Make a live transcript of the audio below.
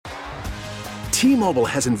T-Mobile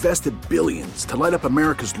has invested billions to light up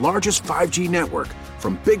America's largest 5G network,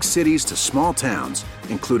 from big cities to small towns,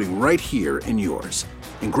 including right here in yours.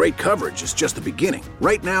 And great coverage is just the beginning.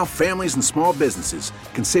 Right now, families and small businesses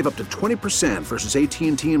can save up to 20% versus AT&T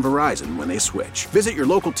and Verizon when they switch. Visit your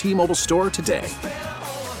local T-Mobile store today.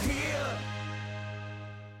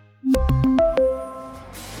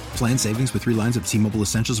 Plan savings with 3 lines of T-Mobile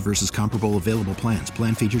Essentials versus comparable available plans.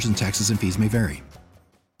 Plan features and taxes and fees may vary.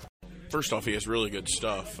 First off, he has really good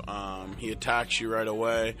stuff. He attacks you right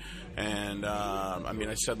away. And,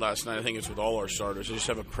 I said last night, I think it's with all our starters, they just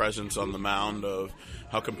have a presence on the mound of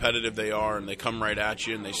how competitive they are, and they come right at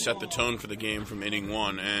you, and they set the tone for the game from inning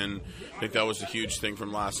one. And I think that was the huge thing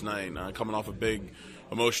from last night, coming off a big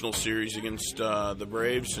emotional series against the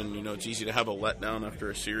Braves. And, it's easy to have a letdown after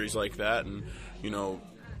a series like that. And,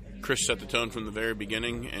 Chris set the tone from the very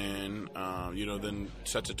beginning, and then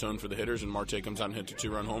sets a tone for the hitters, and Marte comes out and hits a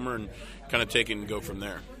 2-run homer and kind of take it and go from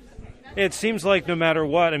there. It seems like no matter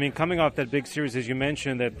what, coming off that big series, as you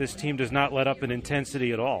mentioned, that this team does not let up in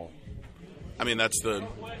intensity at all. That's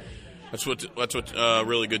what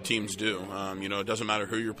really good teams do. It doesn't matter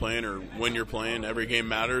who you're playing or when you're playing. Every game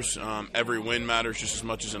matters. Every win matters just as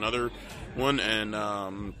much as another one, and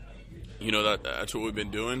that's what we've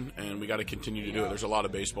been doing, and we got to continue to do it. There's a lot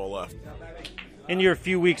of baseball left. In your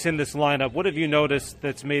few weeks in this lineup, what have you noticed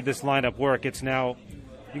that's made this lineup work? It's now,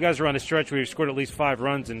 you guys are on a stretch where you've scored at least 5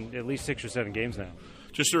 runs in at least 6 or 7 games now.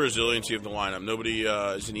 Just the resiliency of the lineup. Nobody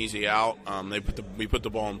is an easy out. We put the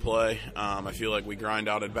ball in play. I feel like we grind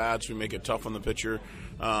out at bats. We make it tough on the pitcher.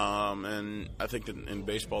 And I think that in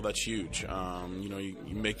baseball that's huge.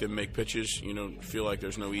 You make them make pitches. Feel like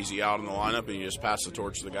there's no easy out in the lineup, and you just pass the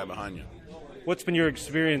torch to the guy behind you. What's been your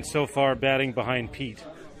experience so far batting behind Pete?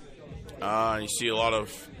 You see a lot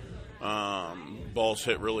of balls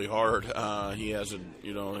hit really hard. He has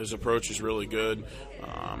his approach is really good.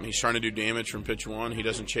 He's trying to do damage from pitch one. He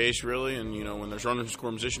doesn't chase really, and when there's runners in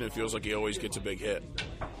scoring position, it feels like he always gets a big hit.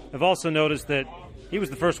 I've also noticed that he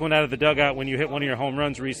was the first one out of the dugout when you hit one of your home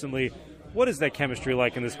runs recently. What is that chemistry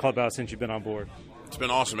like in this clubhouse since you've been on board? It's been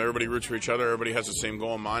awesome. Everybody roots for each other. Everybody has the same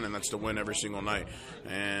goal in mind, and that's to win every single night.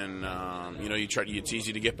 And it's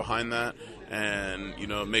easy to get behind that, and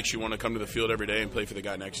it makes you want to come to the field every day and play for the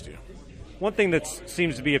guy next to you. One thing that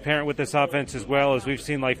seems to be apparent with this offense as well is we've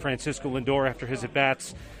seen like Francisco Lindor after his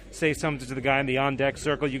at-bats say something to the guy in the on-deck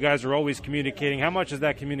circle. You guys are always communicating. How much has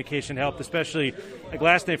that communication helped, especially like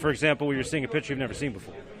last night, for example, where you're seeing a pitcher you've never seen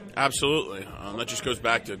before? Absolutely. That just goes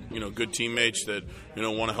back to, good teammates that,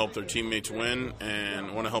 want to help their teammates win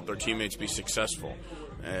and want to help their teammates be successful.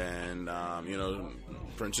 And,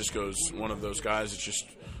 Francisco's one of those guys that's just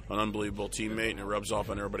an unbelievable teammate, and it rubs off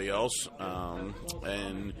on everybody else.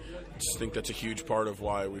 And I just think that's a huge part of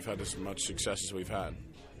why we've had as much success as we've had.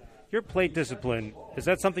 Your plate discipline, is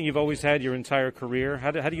that something you've always had your entire career?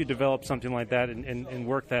 How do you develop something like that and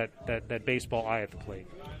work that baseball eye at the plate?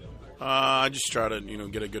 I just try to,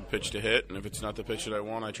 get a good pitch to hit, and if it's not the pitch that I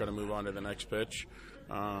want, I try to move on to the next pitch.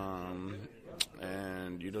 Some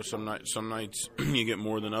nights you get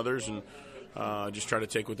more than others, and just try to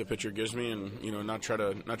take what the pitcher gives me, and not try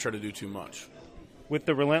to do too much. With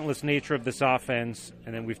the relentless nature of this offense,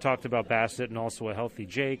 and then we've talked about Bassett and also a healthy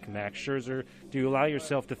Jake, Max Scherzer, do you allow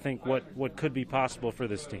yourself to think what could be possible for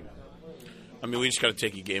this team? We just got to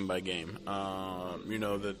take it game by game.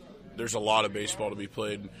 That there's a lot of baseball to be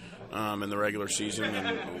played in the regular season,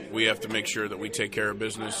 and we have to make sure that we take care of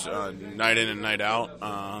business night in and night out,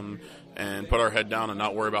 and put our head down and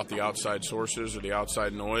not worry about the outside sources or the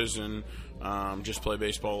outside noise, and just play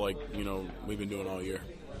baseball like we've been doing all year.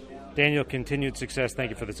 Daniel, continued success.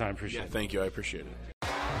 Thank you for the time. Appreciate it. Thank you. I appreciate it.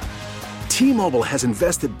 T-Mobile has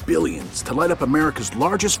invested billions to light up America's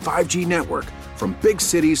largest 5G network, from big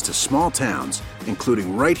cities to small towns,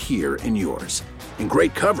 including right here in yours. And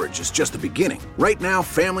great coverage is just the beginning. Right now,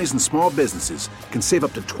 families and small businesses can save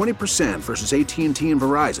up to 20% versus AT&T and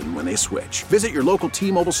Verizon when they switch. Visit your local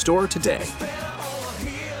T-Mobile store today.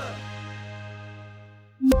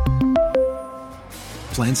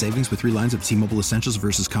 Plan savings with 3 lines of T-Mobile Essentials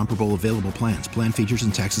versus comparable available plans. Plan features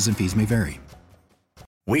and taxes and fees may vary.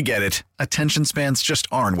 We get it. Attention spans just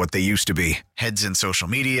aren't what they used to be. Heads in social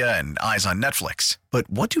media and eyes on Netflix. But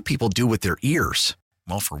what do people do with their ears?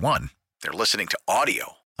 Well, for one, they're listening to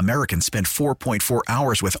audio. Americans spend 4.4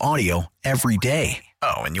 hours with audio every day.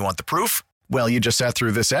 Oh, and you want the proof? Well, you just sat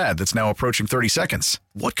through this ad that's now approaching 30 seconds.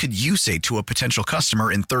 What could you say to a potential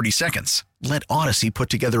customer in 30 seconds? Let Odyssey put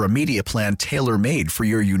together a media plan tailor-made for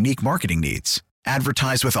your unique marketing needs.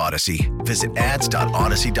 Advertise with Odyssey. Visit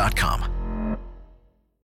ads.odyssey.com.